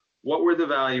What were the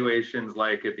valuations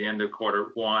like at the end of quarter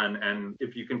one? And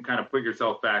if you can kind of put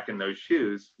yourself back in those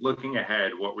shoes, looking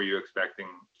ahead, what were you expecting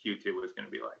Q2 was going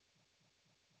to be like?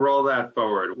 Roll that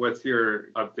forward. What's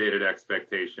your updated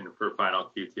expectation for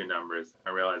final Q2 numbers? I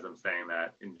realize I'm saying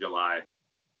that in July.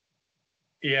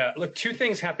 Yeah, look, two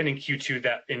things happened in Q2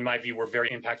 that, in my view, were very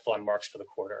impactful on marks for the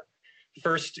quarter.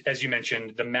 First, as you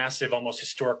mentioned, the massive, almost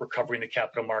historic recovery in the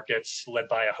capital markets led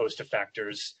by a host of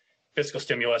factors, fiscal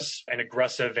stimulus, an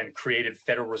aggressive and creative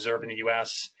Federal Reserve in the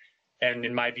US, and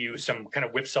in my view, some kind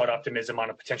of whipsawed optimism on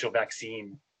a potential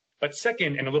vaccine. But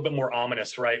second, and a little bit more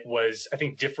ominous, right, was, I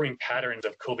think, differing patterns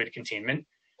of COVID containment.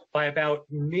 By about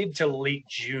mid to late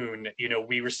June,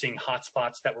 we were seeing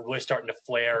hotspots that were really starting to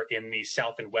flare in the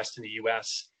South and West in the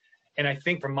US. And I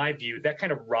think from my view, that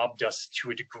kind of robbed us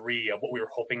to a degree of what we were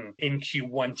hoping in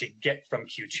Q1 to get from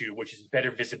Q2, which is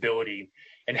better visibility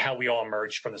and how we all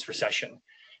emerge from this recession.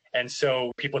 And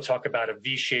so people talk about a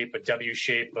V shape, a W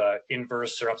shape,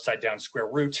 inverse or upside down square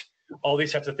root, all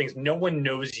these types of things. No one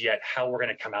knows yet how we're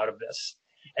going to come out of this.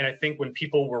 And I think when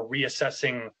people were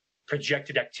reassessing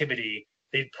projected activity,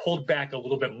 they pulled back a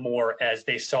little bit more as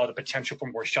they saw the potential for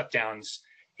more shutdowns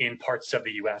in parts of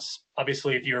the US.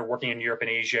 Obviously, if you're working in Europe and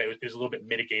Asia, it was a little bit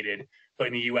mitigated, but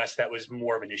in the US, that was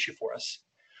more of an issue for us.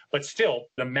 But still,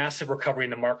 the massive recovery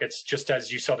in the markets, just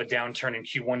as you saw the downturn in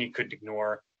Q1, you couldn't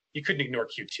ignore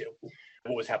Q2,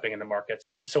 what was happening in the markets.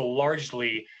 So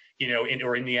largely,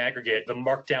 in the aggregate, the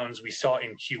markdowns we saw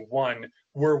in Q1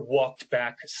 were walked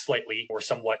back slightly or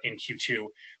somewhat in Q2.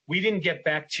 We didn't get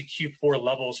back to Q4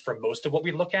 levels for most of what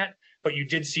we look at, but you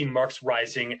did see marks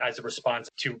rising as a response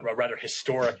to a rather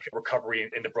historic recovery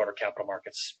in the broader capital markets.